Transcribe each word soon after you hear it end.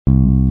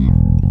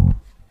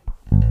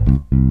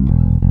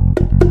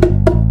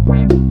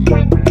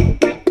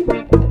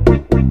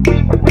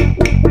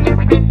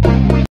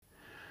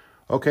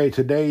Okay,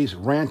 today's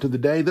rant of the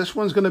day. This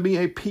one's going to be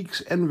a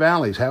peaks and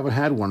valleys. Haven't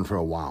had one for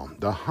a while.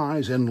 The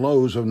highs and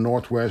lows of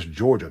Northwest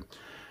Georgia.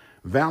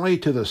 Valley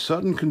to the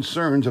sudden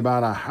concerns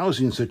about a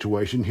housing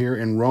situation here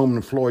in Rome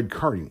and Floyd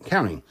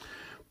County.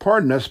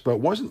 Pardon us,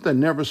 but wasn't the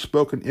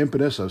never-spoken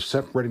impetus of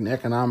separating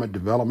economic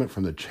development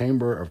from the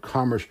Chamber of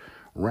Commerce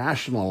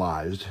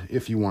rationalized,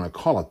 if you want to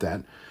call it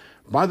that,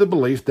 by the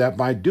belief that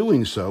by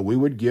doing so, we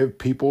would give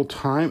people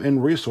time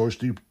and resource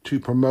to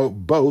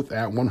promote both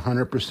at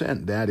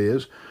 100%. That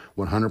is,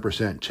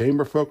 100%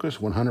 chamber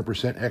focused,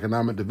 100%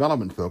 economic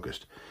development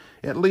focused.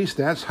 At least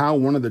that's how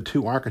one of the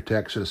two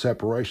architects of the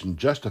separation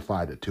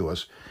justified it to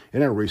us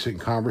in a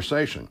recent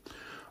conversation.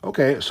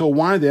 Okay, so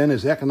why then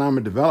is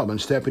economic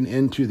development stepping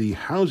into the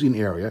housing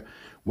area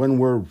when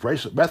we're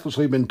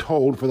breathlessly been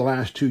told for the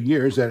last 2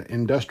 years that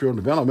industrial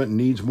development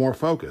needs more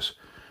focus?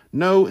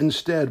 No,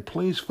 instead,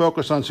 please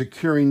focus on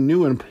securing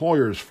new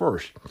employers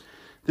first.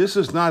 This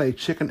is not a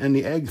chicken and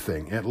the egg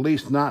thing, at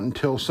least not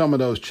until some of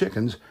those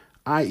chickens,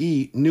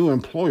 i.e. new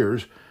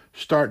employers,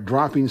 start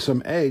dropping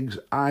some eggs,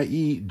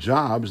 i.e.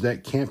 jobs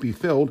that can't be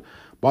filled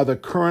by the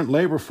current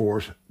labor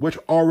force, which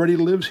already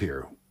lives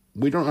here.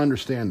 We don't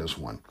understand this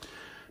one.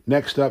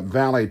 Next up,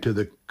 Valley to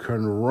the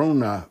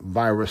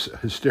coronavirus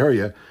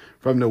hysteria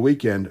from the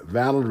weekend.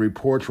 Valid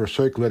reports were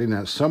circulating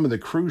that some of the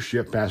cruise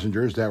ship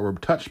passengers that were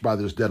touched by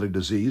this deadly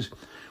disease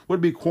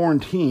would be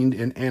quarantined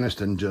in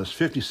Anniston, just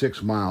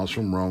 56 miles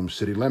from Rome's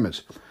city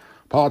limits.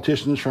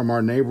 Politicians from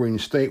our neighboring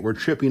state were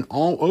tripping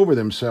all over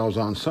themselves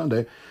on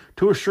Sunday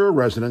to assure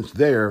residents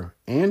there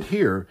and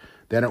here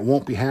that it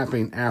won't be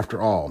happening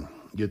after all.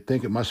 You'd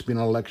think it must be an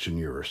election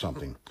year or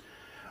something.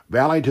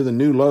 Valley to the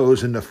new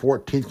lows in the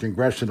 14th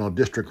Congressional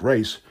District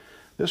race.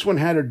 This one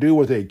had to do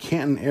with a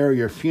Canton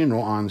area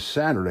funeral on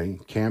Saturday,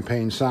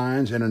 campaign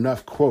signs, and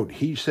enough, quote,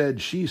 he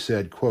said, she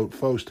said, quote,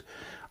 post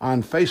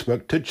on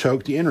Facebook to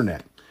choke the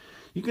internet.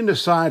 You can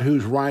decide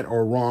who's right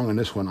or wrong on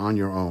this one on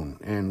your own.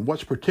 And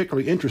what's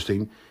particularly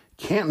interesting,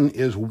 Canton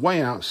is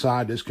way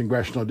outside this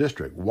congressional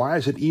district. Why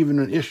is it even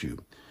an issue?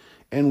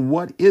 And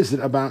what is it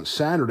about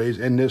Saturdays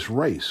in this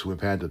race?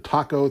 We've had the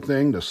taco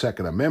thing, the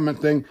Second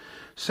Amendment thing.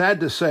 Sad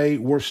to say,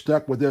 we're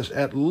stuck with this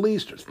at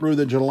least through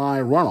the July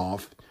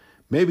runoff.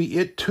 Maybe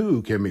it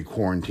too can be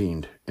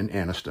quarantined in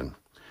Anniston.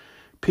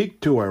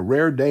 Peaked to a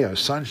rare day of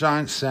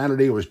sunshine.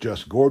 Saturday was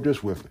just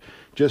gorgeous. With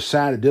just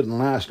sad it didn't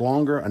last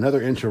longer. Another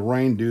inch of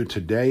rain due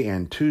today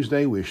and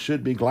Tuesday. We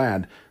should be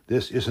glad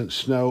this isn't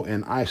snow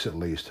and ice at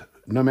least.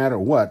 No matter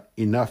what,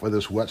 enough of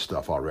this wet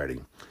stuff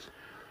already.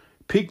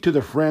 Peak to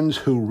the friends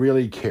who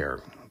really care.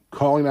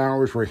 Calling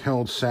hours were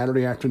held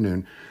Saturday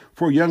afternoon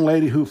for a young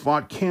lady who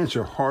fought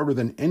cancer harder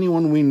than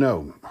anyone we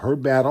know. Her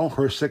battle,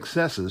 her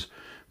successes,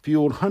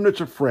 fueled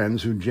hundreds of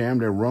friends who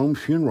jammed a Rome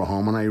funeral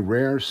home on a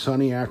rare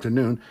sunny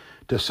afternoon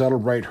to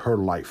celebrate her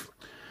life.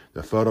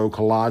 The photo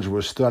collage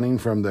was stunning,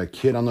 from the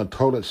kid on the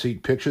toilet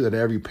seat picture that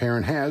every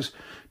parent has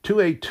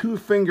to a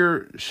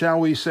two-finger, shall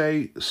we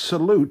say,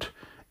 salute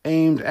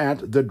aimed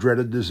at the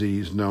dreaded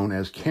disease known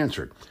as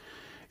cancer.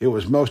 It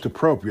was most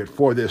appropriate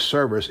for this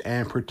service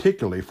and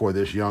particularly for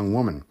this young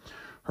woman.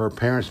 Her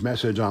parents'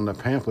 message on the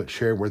pamphlet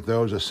shared with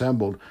those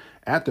assembled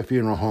at the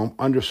funeral home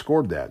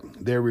underscored that.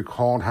 They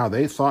recalled how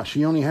they thought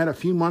she only had a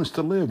few months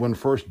to live when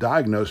first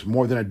diagnosed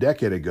more than a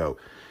decade ago.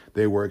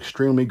 They were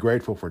extremely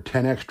grateful for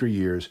 10 extra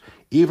years,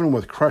 even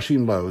with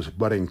crushing lows,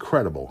 but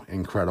incredible,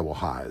 incredible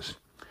highs.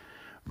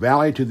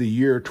 Valley to the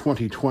year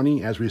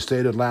 2020, as we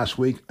stated last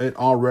week, it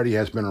already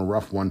has been a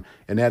rough one,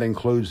 and that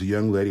includes the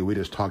young lady we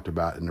just talked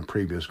about in the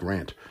previous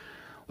rant.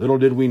 Little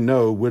did we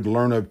know we'd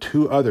learn of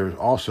two others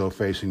also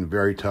facing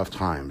very tough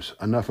times.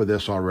 Enough of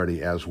this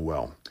already as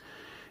well.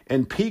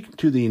 And peak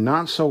to the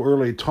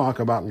not-so-early talk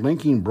about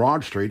linking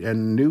Broad Street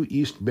and new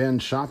East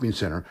Bend Shopping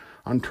Center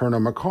on Turner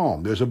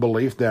McCall. There's a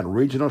belief that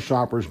regional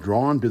shoppers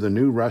drawn to the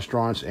new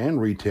restaurants and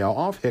retail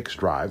off Hicks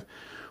Drive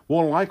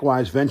will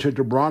likewise venture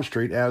to Broad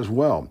Street as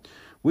well.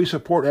 We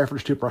support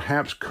efforts to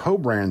perhaps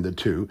co-brand the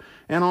two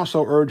and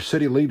also urge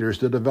city leaders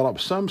to develop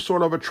some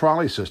sort of a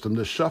trolley system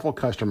to shuffle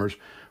customers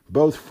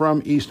both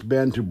from East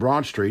Bend to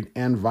Broad Street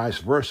and vice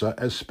versa,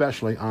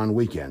 especially on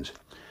weekends.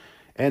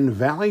 And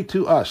Valley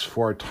to us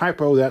for a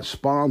typo that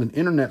spawned an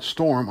internet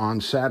storm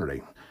on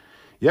Saturday.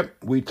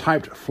 Yep, we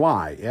typed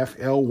fly,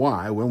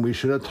 F-L-Y, when we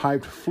should have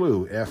typed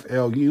flu,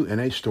 F-L-U, in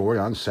a story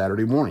on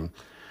Saturday morning.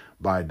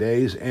 By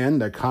day's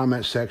end, the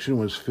comment section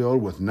was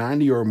filled with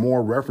 90 or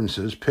more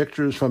references,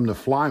 pictures from the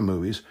Fly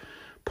movies,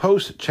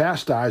 posts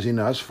chastising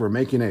us for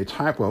making a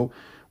typo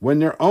when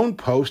their own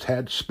post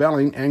had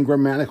spelling and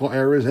grammatical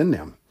errors in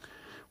them.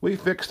 We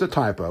fixed the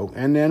typo,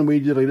 and then we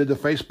deleted the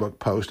Facebook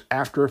post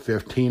after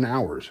 15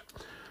 hours.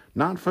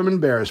 Not from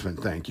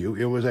embarrassment, thank you.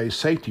 It was a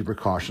safety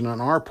precaution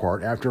on our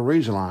part after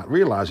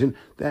realizing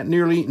that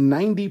nearly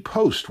 90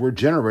 posts were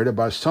generated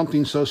by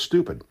something so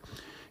stupid.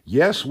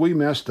 Yes, we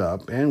messed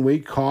up, and we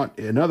caught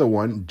another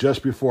one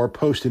just before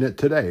posting it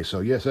today. So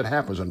yes, it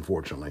happens,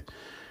 unfortunately.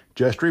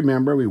 Just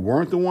remember, we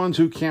weren't the ones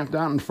who camped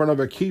out in front of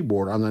a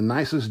keyboard on the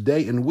nicest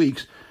day in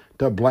weeks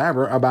to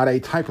blabber about a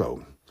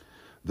typo.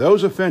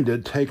 Those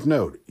offended, take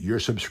note. Your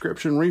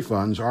subscription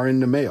refunds are in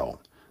the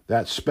mail.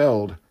 That's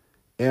spelled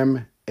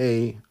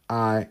M-A-I-L,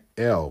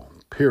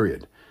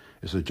 period.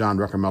 This is John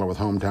Druckenmiller with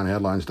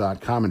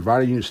HometownHeadlines.com,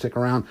 inviting you to stick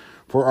around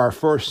for our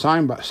first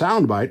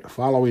soundbite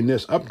following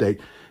this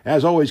update.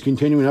 As always,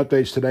 continuing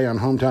updates today on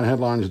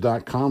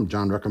HometownHeadlines.com.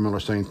 John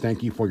Druckenmiller saying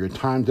thank you for your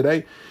time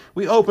today.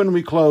 We open and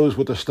we close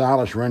with the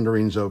stylish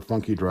renderings of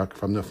Funky Druck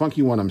from the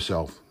Funky One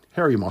himself,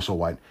 Harry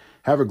Musselwhite.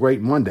 Have a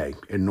great Monday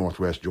in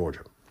Northwest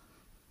Georgia.